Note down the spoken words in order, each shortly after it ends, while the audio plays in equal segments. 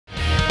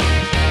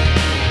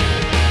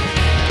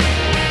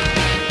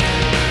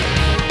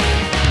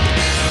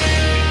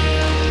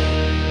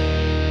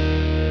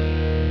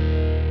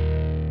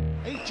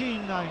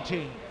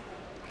U19.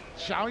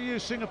 Xiaoyu,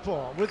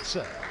 Singapore with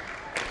serve.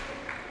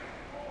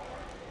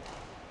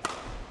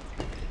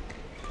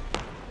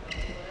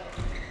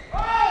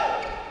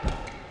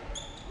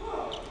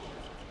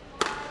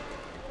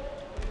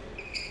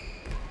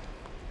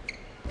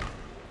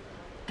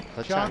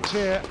 Chance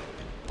here.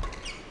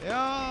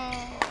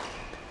 Yeah.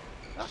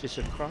 She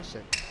should cross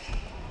it.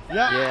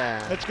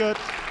 Yeah. That's good.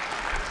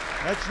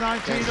 That's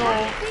 19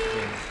 all.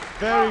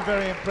 Very,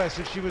 very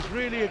impressive. She was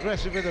really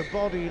aggressive with her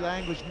body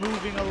language,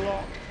 moving a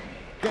lot,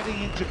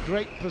 getting into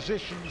great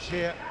positions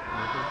here.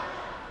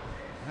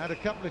 Had a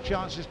couple of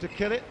chances to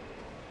kill it.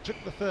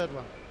 Took the third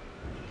one.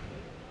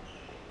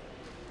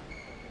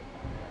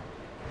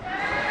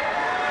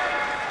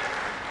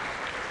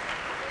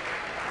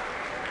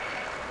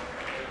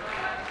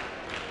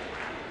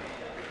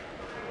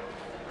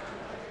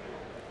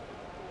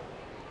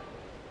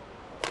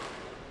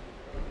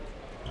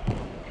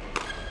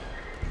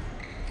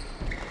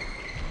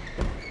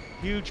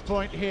 Huge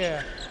point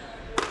here.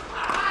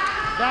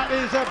 That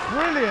is a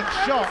brilliant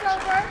shot.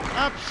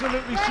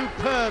 Absolutely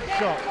superb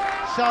shot.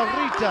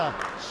 Sarita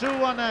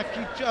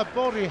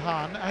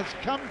Suwannakijboriharn has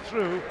come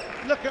through.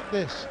 Look at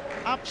this.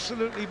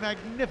 Absolutely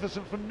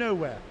magnificent from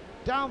nowhere.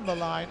 Down the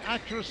line,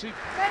 accuracy.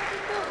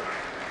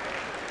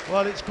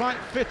 Well, it's quite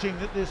fitting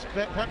that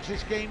perhaps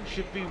this game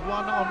should be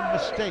won on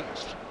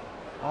mistakes,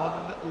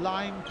 on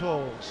line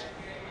calls.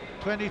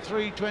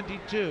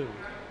 23-22.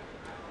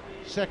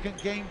 Second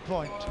game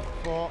point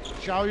for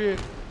Xiaoyu.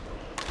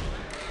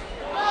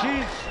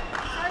 She's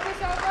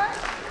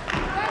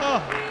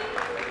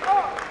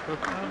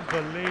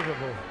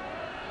unbelievable.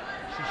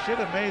 She should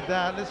have made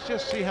that. Let's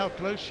just see how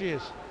close she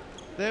is.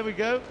 There we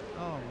go.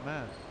 Oh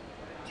man,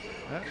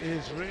 that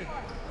is real.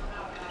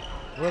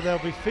 Well, they'll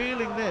be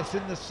feeling this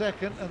in the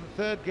second and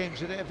third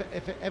games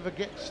if it ever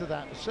gets to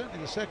that. But certainly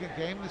the second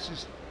game, this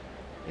is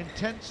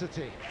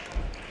intensity.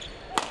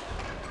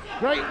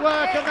 Great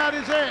work, and that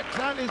is it.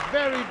 That is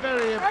very,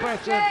 very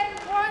impressive.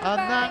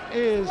 And that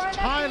is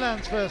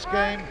Thailand's first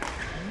game.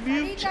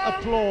 Mute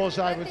applause,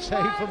 I would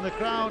say, from the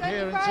crowd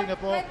here in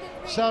Singapore.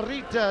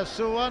 Sarita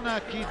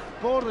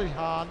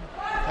Suwannakijboriharn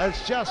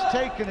has just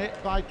taken it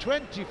by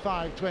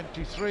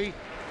 25-23.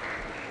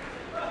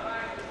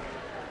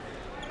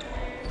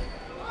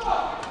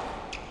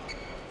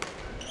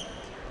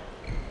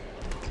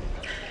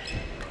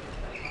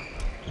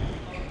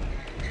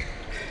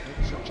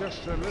 It's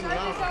just a little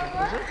out,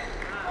 was it?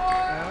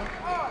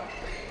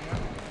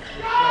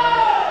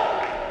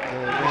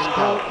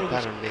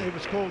 It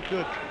was called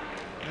good.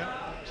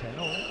 Yeah, 10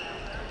 all.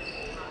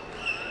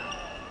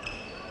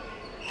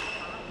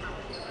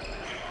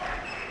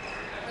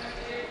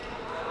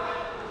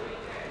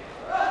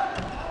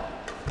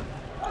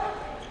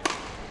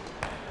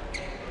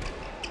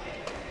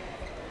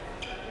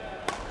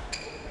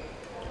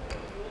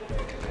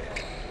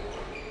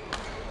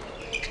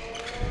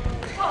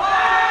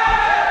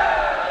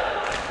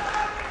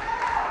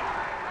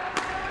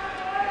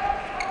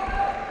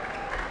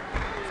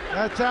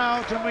 That's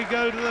out, and we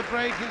go to the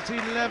break. It's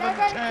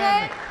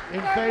 11-10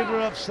 in favour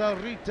of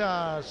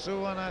Sarita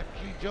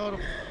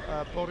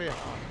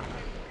Suwannakijboriharn.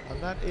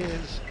 And that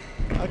is,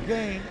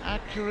 again,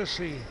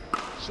 accuracy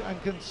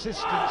and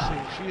consistency.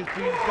 She has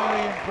been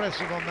very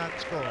impressive on that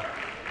score.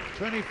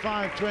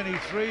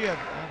 25-23, a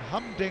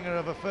humdinger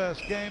of a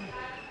first game.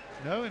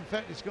 No, in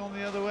fact, it's gone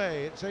the other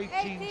way. It's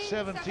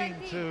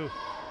 18-17 to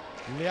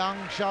Liang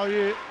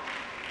Xiaoyu.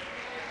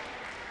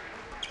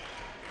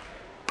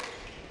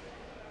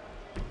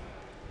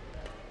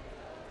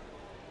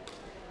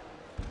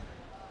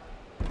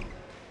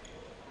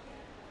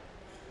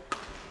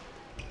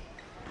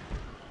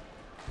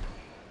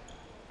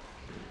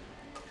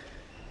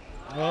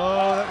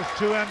 Oh, that was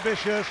too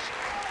ambitious,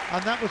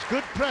 and that was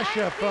good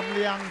pressure from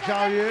Liang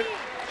Xiaoyu.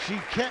 She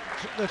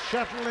kept the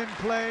shuttle in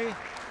play,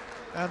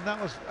 and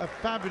that was a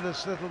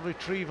fabulous little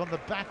retrieve on the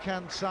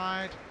backhand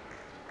side,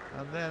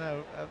 and then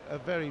a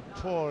very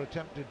poor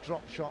attempted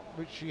drop shot,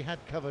 which she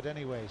had covered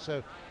anyway.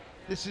 So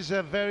this is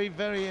a very,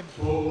 very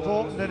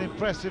important and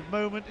impressive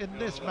moment in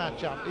this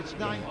matchup. It's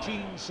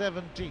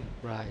 19-17.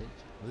 Right.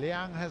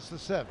 Liang has the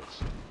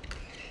service,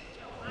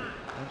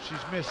 and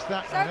she's missed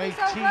that one.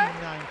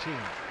 18-19.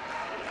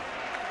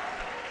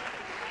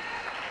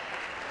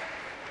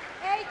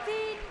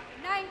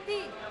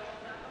 18-19.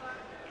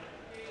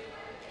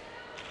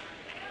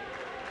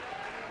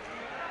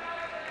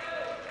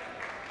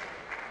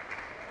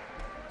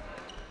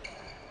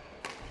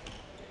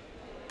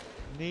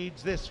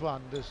 Needs this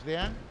one, does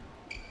Liang?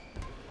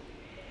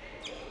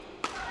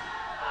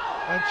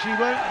 And she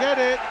won't get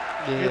it.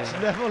 Yeah. It's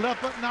leveled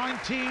up at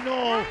 19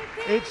 all.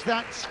 It's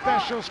that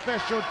special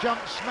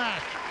jump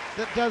smash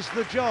that does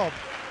the job.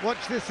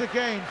 Watch this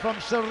again from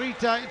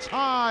Sarita. It's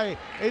high.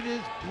 It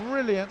is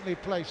brilliantly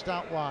placed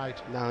out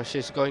wide. Now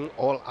she's going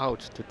all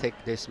out to take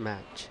this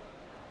match.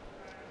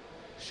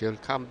 She'll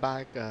come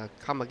back,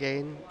 come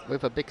again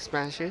with a big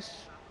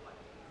smashes.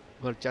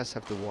 We'll just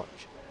have to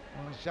watch.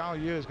 Well,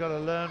 Xiaoyu has got to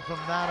learn from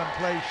that and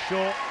play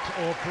short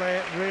or play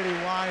it really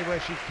wide where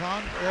she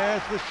can't.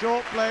 There's the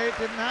short play, it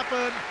didn't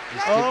happen.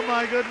 Oh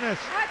my goodness.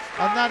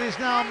 And that is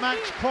now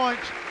match point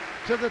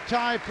to the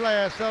Thai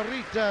player,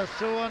 Sarita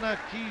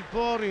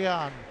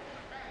Suwannakijboriharn.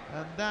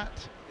 And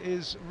that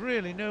is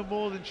really no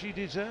more than she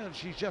deserves.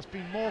 She's just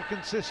been more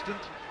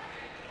consistent,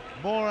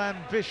 more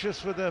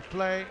ambitious with her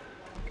play.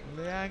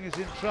 Liang is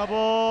in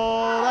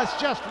trouble. That's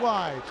just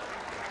wide.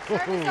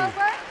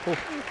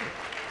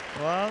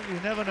 Well, you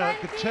never know. It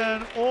could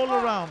turn all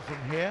around from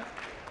here.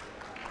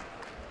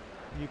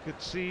 You could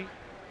see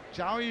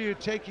Xiaoyu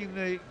taking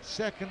the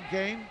second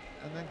game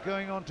and then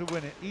going on to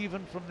win it,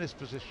 even from this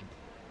position.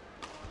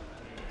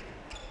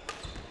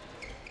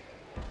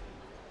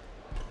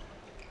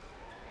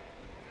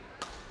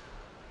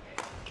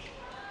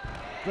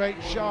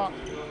 Great shot.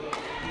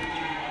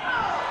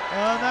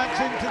 And that's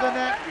into the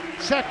net.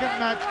 Second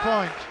match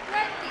point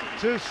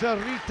to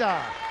Sarita.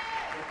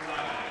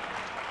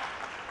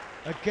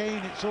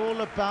 Again, it's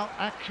all about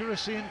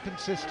accuracy and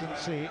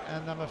consistency,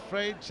 and I'm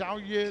afraid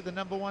Xiaoyu, the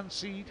 #1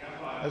 seed,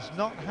 has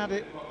not had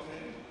it.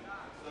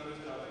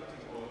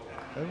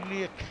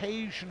 Only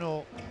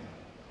occasional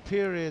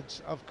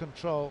periods of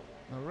control.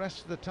 The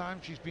rest of the time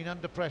she's been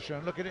under pressure.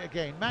 And look at it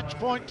again. Match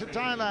point to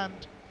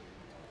Thailand.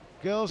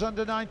 Girls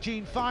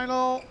 _19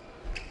 final.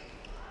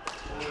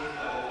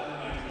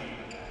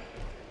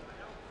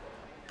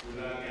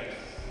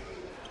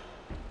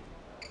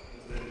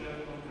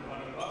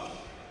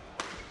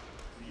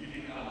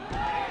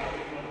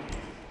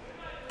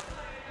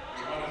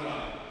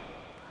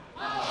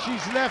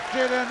 She's left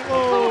it, and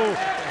oh,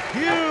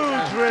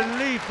 huge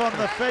relief on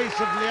the face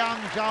of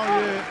Liang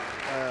Xiaoyu.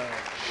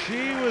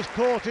 She was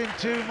caught in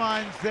two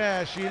minds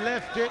there. She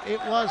left it, it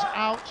was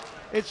out.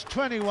 It's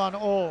 21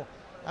 all.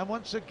 And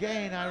once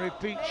again, I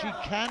repeat, she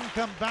can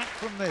come back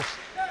from this,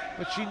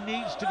 but she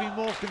needs to be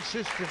more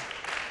consistent.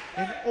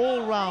 In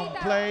all-round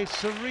play,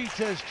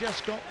 Sarita's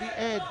just got the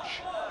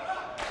edge.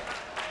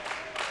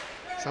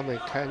 Some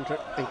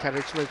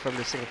encouragement from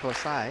the Singapore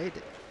side.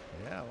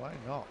 Yeah, why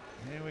not?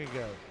 Here we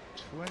go.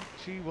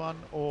 21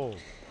 all.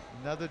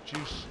 Another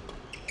juice.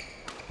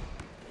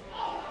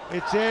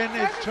 It's in,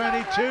 it's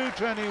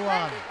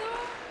 22-21.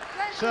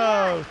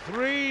 So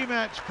 3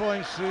 match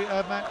points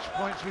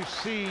we've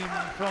seen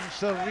from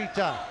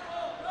Sarita.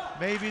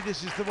 Maybe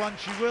this is the one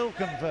she will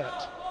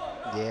convert.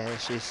 Yeah,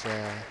 she's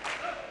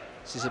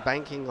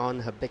banking on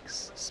her big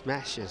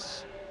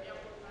smashes,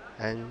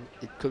 and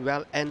it could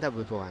well end up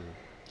with one.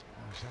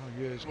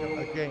 Xiaoyu's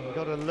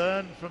got to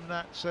learn from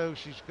that, so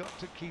she's got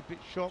to keep it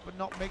short but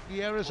not make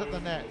the errors at the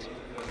net.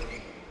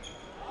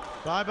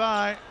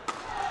 Bye-bye.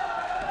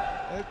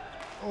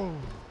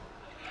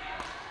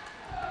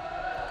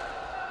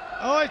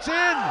 Oh, it's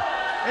in!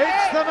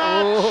 It's the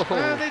match!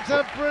 And it's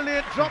a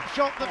brilliant drop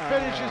shot that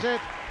finishes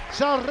it.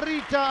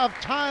 Sarita of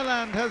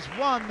Thailand has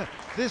won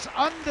this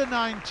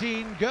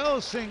 _19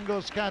 girls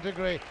singles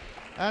category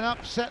and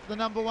upset the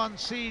 #1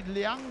 seed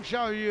Liang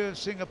Xiaoyu of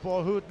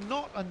Singapore, who had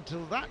not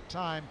until that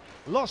time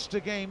lost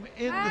a game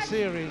in the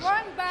series.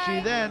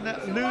 She then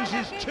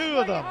loses 2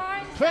 of them,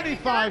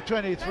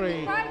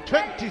 25-23,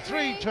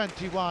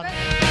 23-21.